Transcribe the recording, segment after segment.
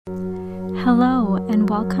Hello, and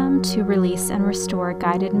welcome to Release and Restore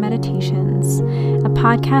Guided Meditations, a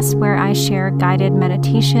podcast where I share guided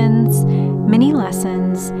meditations, mini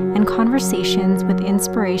lessons, and conversations with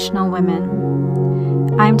inspirational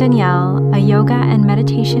women. I'm Danielle, a yoga and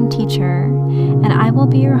meditation teacher, and I will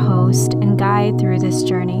be your host and guide through this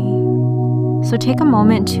journey. So take a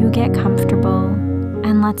moment to get comfortable,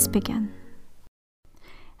 and let's begin.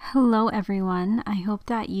 Hello, everyone. I hope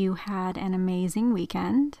that you had an amazing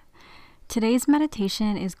weekend. Today's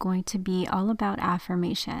meditation is going to be all about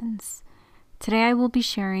affirmations. Today I will be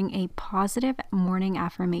sharing a positive morning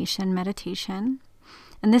affirmation meditation.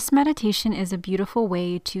 And this meditation is a beautiful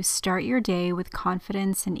way to start your day with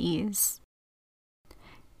confidence and ease.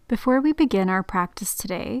 Before we begin our practice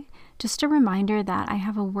today, just a reminder that I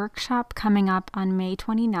have a workshop coming up on May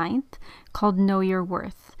 29th called Know Your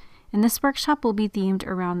Worth. And this workshop will be themed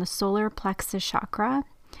around the solar plexus chakra.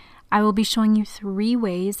 I will be showing you 3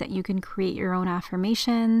 ways that you can create your own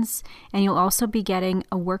affirmations, and you'll also be getting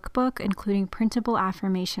a workbook including printable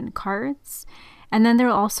affirmation cards. And then there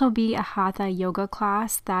will also be a Hatha yoga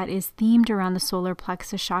class that is themed around the solar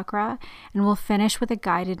plexus chakra, and we'll finish with a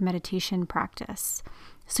guided meditation practice.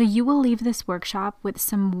 So you will leave this workshop with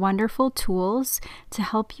some wonderful tools to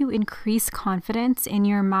help you increase confidence in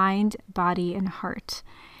your mind, body, and heart.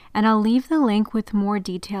 And I'll leave the link with more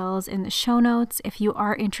details in the show notes if you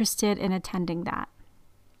are interested in attending that.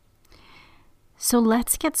 So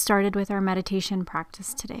let's get started with our meditation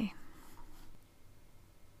practice today.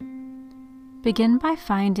 Begin by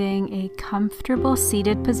finding a comfortable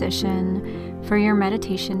seated position for your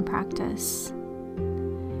meditation practice.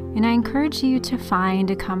 And I encourage you to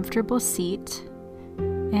find a comfortable seat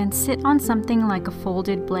and sit on something like a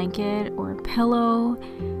folded blanket or a pillow,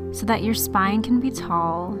 so that your spine can be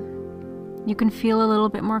tall, you can feel a little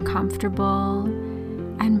bit more comfortable,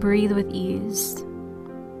 and breathe with ease.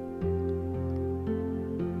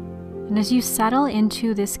 And as you settle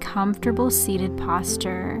into this comfortable seated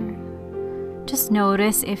posture, just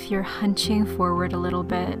notice if you're hunching forward a little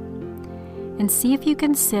bit, and see if you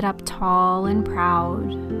can sit up tall and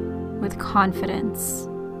proud with confidence.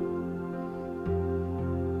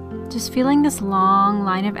 Just feeling this long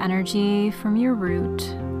line of energy from your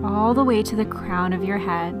root all the way to the crown of your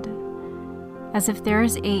head, as if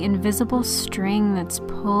there's an invisible string that's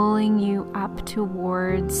pulling you up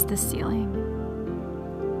towards the ceiling.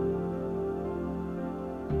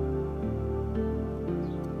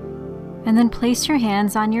 And then place your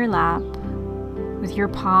hands on your lap with your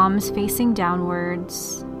palms facing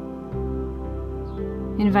downwards,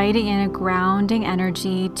 inviting in a grounding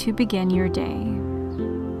energy to begin your day.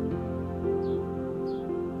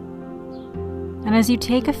 And as you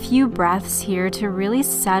take a few breaths here to really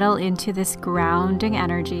settle into this grounding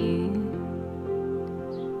energy,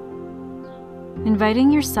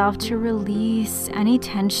 inviting yourself to release any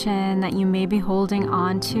tension that you may be holding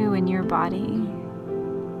on to in your body.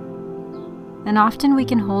 And often we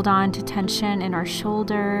can hold on to tension in our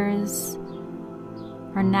shoulders,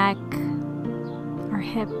 our neck, our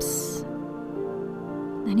hips,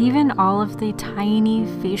 and even all of the tiny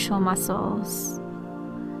facial muscles.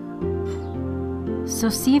 So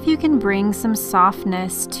see if you can bring some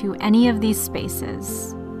softness to any of these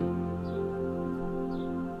spaces.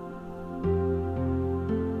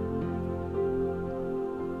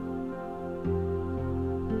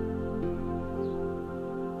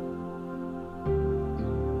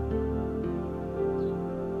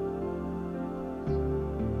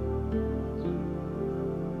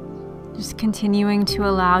 Just continuing to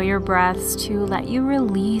allow your breaths to let you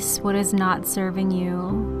release what is not serving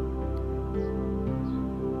you,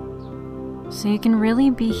 so you can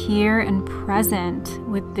really be here and present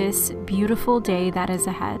with this beautiful day that is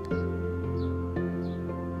ahead.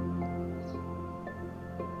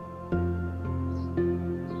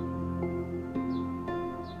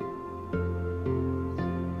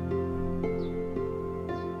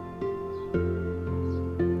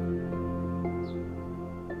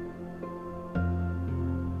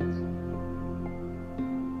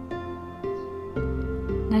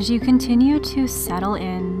 As you continue to settle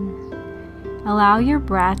in, allow your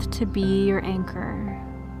breath to be your anchor.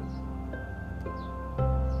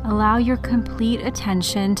 Allow your complete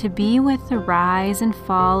attention to be with the rise and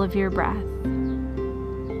fall of your breath.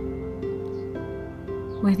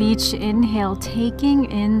 With each inhale, taking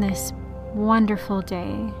in this wonderful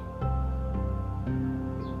day.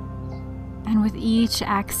 And with each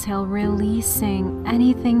exhale, releasing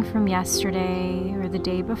anything from yesterday or the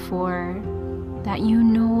day before that you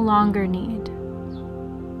no longer need.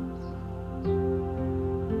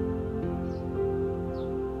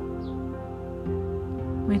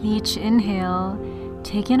 With each inhale,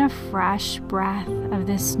 Take in a fresh breath of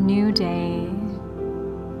this new day.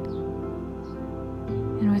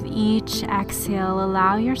 And with each exhale,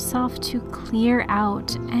 allow yourself to clear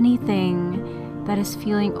out anything that is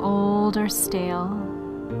feeling old or stale.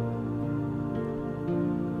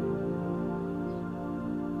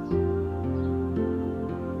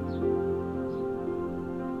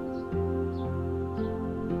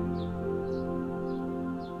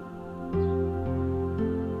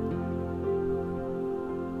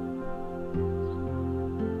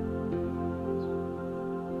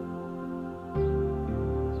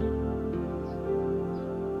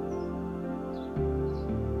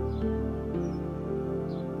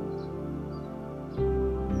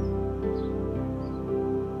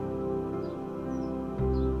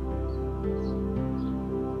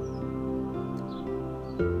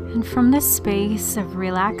 And from this space of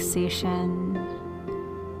relaxation,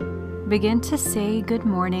 begin to say good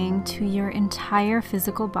morning to your entire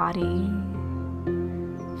physical body,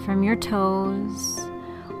 from your toes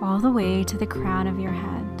all the way to the crown of your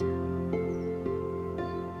head.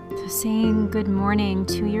 So saying good morning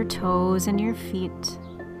to your toes and your feet.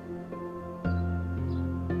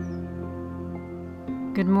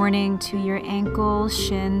 Good morning to your ankles,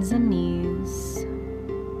 shins, and knees.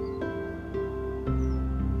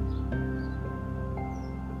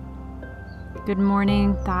 Good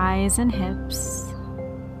morning, thighs and hips.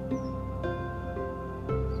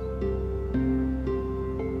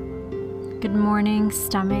 Good morning,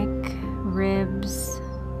 stomach, ribs,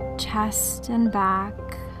 chest, and back.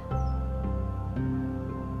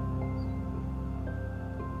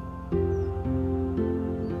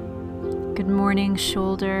 Good morning,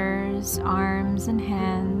 shoulders, arms, and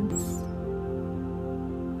hands.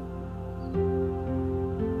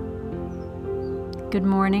 Good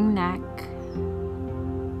morning, neck.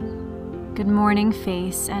 Good morning,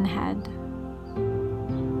 face and head.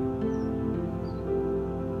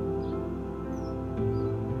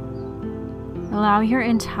 Allow your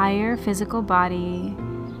entire physical body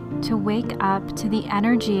to wake up to the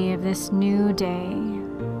energy of this new day.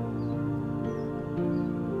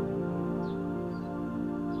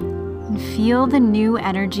 And feel the new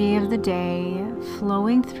energy of the day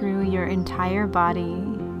flowing through your entire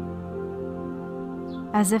body,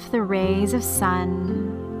 as if the rays of sun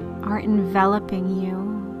are enveloping you.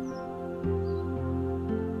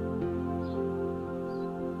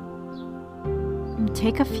 And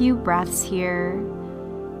take a few breaths here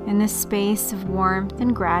in this space of warmth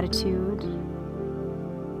and gratitude,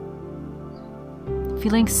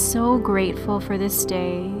 feeling so grateful for this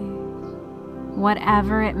day,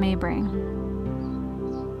 whatever it may bring.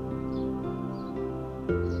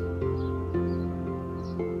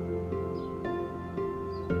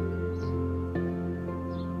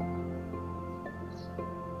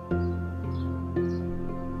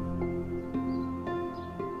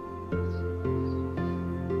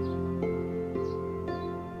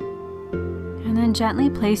 And then gently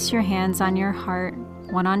place your hands on your heart,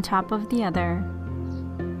 one on top of the other,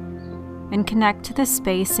 and connect to the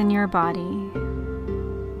space in your body.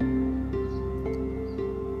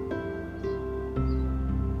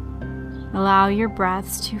 Allow your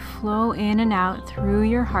breaths to flow in and out through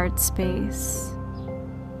your heart space,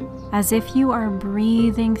 as if you are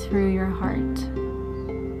breathing through your heart.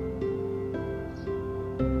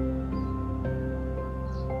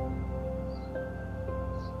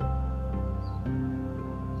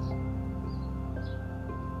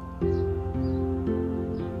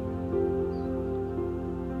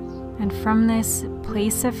 And from this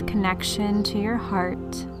place of connection to your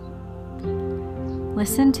heart,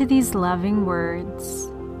 listen to these loving words,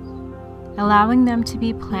 allowing them to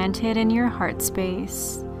be planted in your heart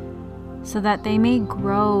space so that they may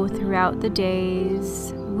grow throughout the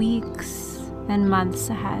days, weeks, and months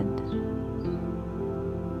ahead.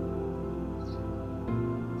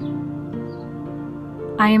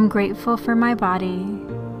 I am grateful for my body,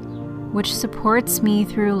 which supports me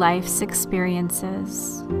through life's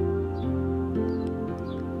experiences.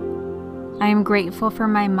 I am grateful for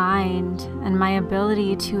my mind and my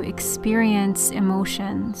ability to experience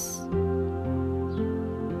emotions.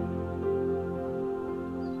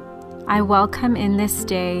 I welcome in this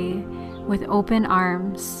day with open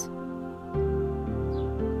arms.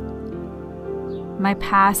 My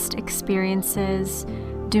past experiences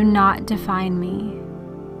do not define me.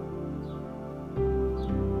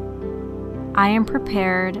 I am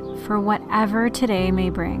prepared for whatever today may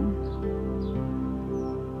bring.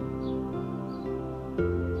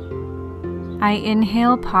 I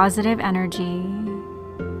inhale positive energy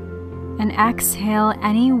and exhale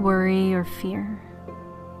any worry or fear.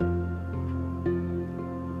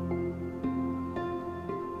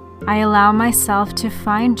 I allow myself to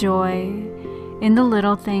find joy in the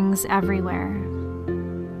little things everywhere.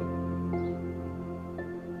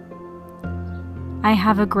 I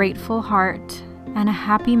have a grateful heart and a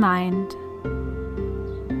happy mind.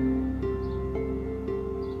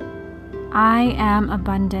 I am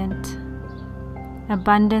abundant.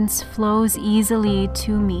 Abundance flows easily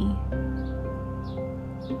to me.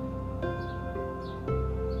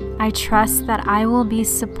 I trust that I will be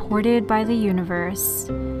supported by the universe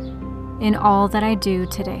in all that I do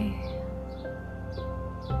today.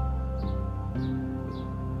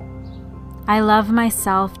 I love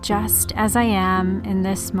myself just as I am in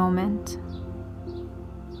this moment.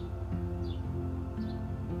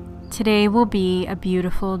 Today will be a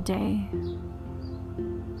beautiful day.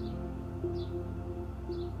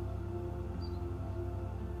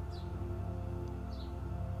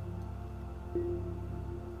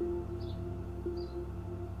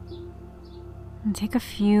 And take a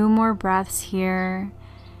few more breaths here,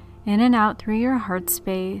 in and out through your heart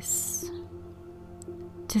space,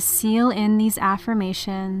 to seal in these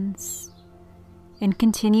affirmations and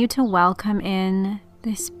continue to welcome in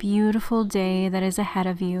this beautiful day that is ahead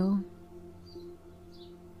of you.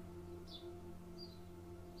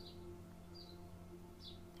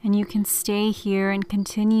 And you can stay here and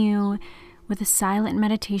continue with a silent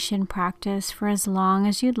meditation practice for as long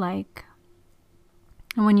as you'd like.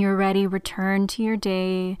 And when you're ready, return to your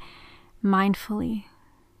day mindfully.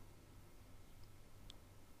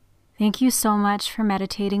 Thank you so much for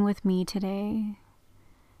meditating with me today.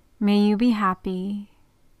 May you be happy,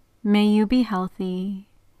 may you be healthy,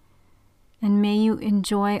 and may you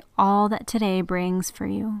enjoy all that today brings for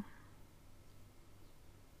you.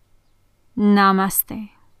 Namaste.